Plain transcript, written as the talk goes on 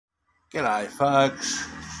G'day folks,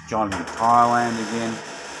 it's John in Thailand again.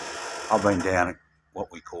 I've been down at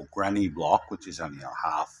what we call Granny Block, which is only a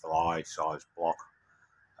half fly size block,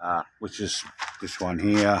 which is this one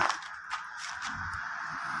here.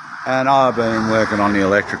 And I've been working on the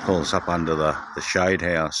electricals up under the shade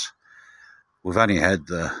house. We've only had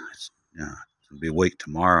it'll be a week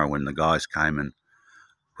tomorrow when the guys came and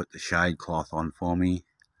put the shade cloth on for me.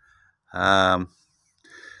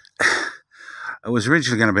 It was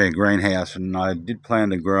originally going to be a greenhouse, and I did plan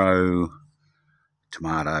to grow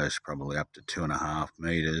tomatoes probably up to 2.5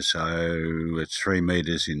 metres. So it's 3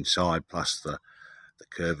 metres inside plus the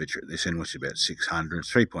curvature at this end, which is about 600.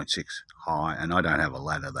 It's 3.6 high, and I don't have a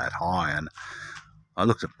ladder that high. And I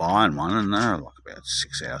looked at buying one, and they're like about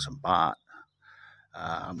 6,000 baht.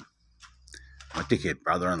 My dickhead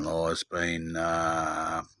brother-in-law has been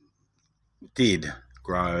did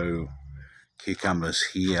grow cucumbers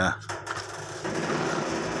here.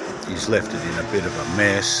 He's left it in a bit of a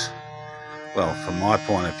mess. Well, from my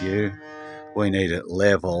point of view, we need it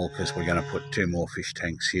level because we're going to put 2 more fish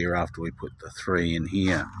tanks here after we put the 3 in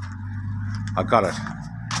here. I got it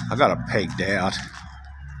pegged out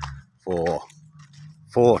for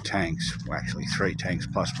 4 tanks, well, actually 3 tanks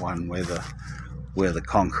plus one where the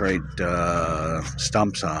concrete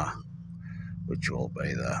stumps are, which will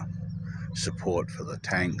be the support for the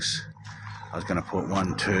tanks. I was going to put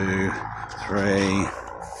 1, 2, 3,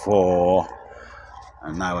 4,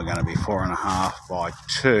 and they were going to be 4.5 by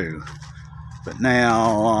 2. But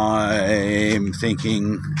now I'm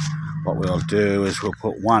thinking what we'll do is we'll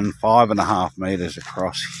put 5.5 metres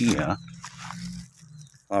across here,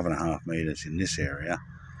 5.5 metres in this area,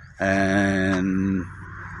 and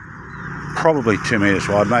probably 2 metres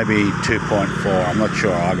wide, maybe 2.4. I'm not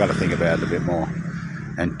sure. I've got to think about it a bit more.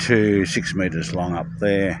 And 6 metres long up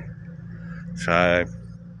there. So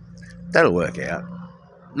that'll work out.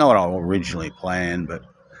 Not what I originally planned, but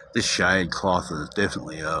this shade cloth is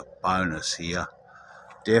definitely a bonus here.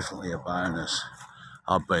 Definitely a bonus.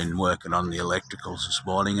 I've been working on the electricals this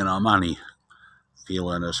morning, and I'm only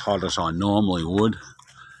feeling as hot as I normally would.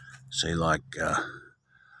 See, like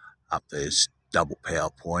up there's double power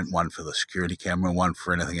point, one for the security camera, one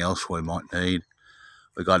for anything else we might need.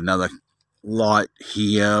 We've got another light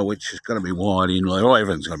here, which is going to be wide in. Well,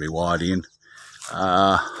 everything's going to be wide in.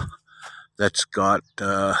 That's got,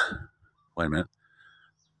 wait a minute,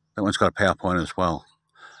 that one's got a power point as well.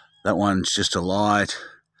 That one's just a light,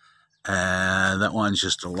 and that one's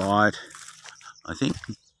just a light, I think.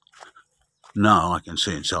 No, I can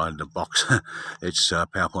see inside the box. It's a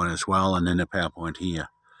power point as well, and then a power point here.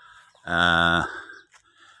 The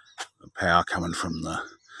power coming from the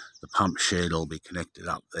pump shed will be connected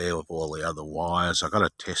up there with all the other wires. I've got to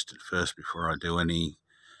test it first before I do any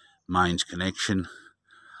mains connection.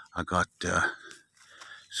 I got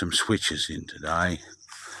some switches in today.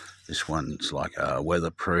 This one's like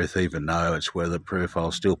weatherproof. Even though it's weatherproof,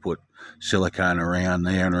 I'll still put silicone around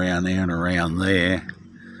there and around there and around there.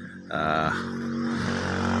 I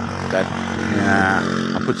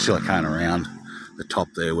put silicone around the top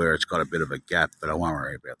there where it's got a bit of a gap, but I won't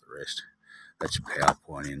worry about the rest. That's a power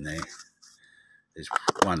point in there. There's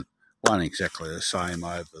one exactly the same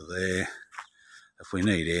over there. If we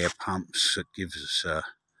need air pumps, it gives us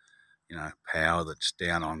power that's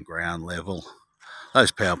down on ground level.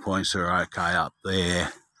 Those power points are okay up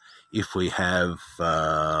there. If we have,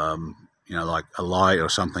 like a light or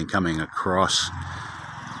something coming across,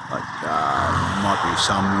 like might be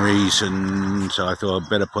some reason, so I thought I'd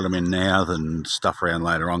better put them in now than stuff around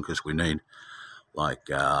later on, because we need like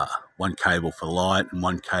 1 cable for light and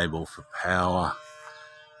 1 cable for power,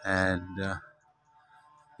 and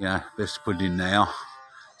best to put it in now.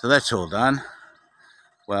 So that's all done.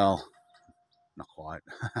 Well, not quite.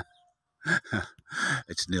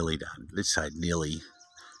 It's nearly done. Let's say nearly.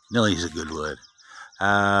 Nearly is a good word.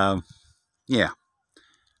 Yeah,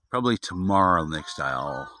 probably tomorrow, the next day,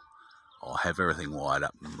 I'll have everything wired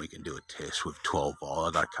up and we can do a test with 12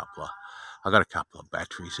 volt. I got a couple of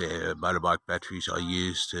batteries there, motorbike batteries I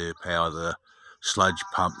use to power the sludge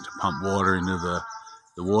pump to pump water into the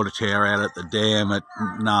water tower out at the dam at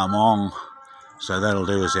Namong. So that'll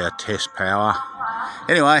do as our test power.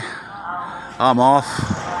 Anyway, I'm off.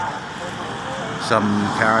 Some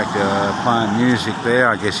character playing music there.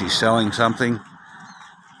 I guess he's selling something.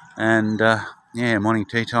 And morning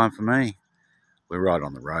tea time for me. We're right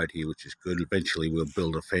on the road here, which is good. Eventually we'll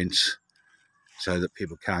build a fence so that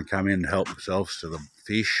people can't come in and help themselves to the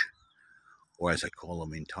fish, or as they call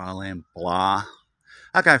them in Thailand, blah.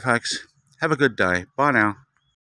 Okay, folks, have a good day. Bye now.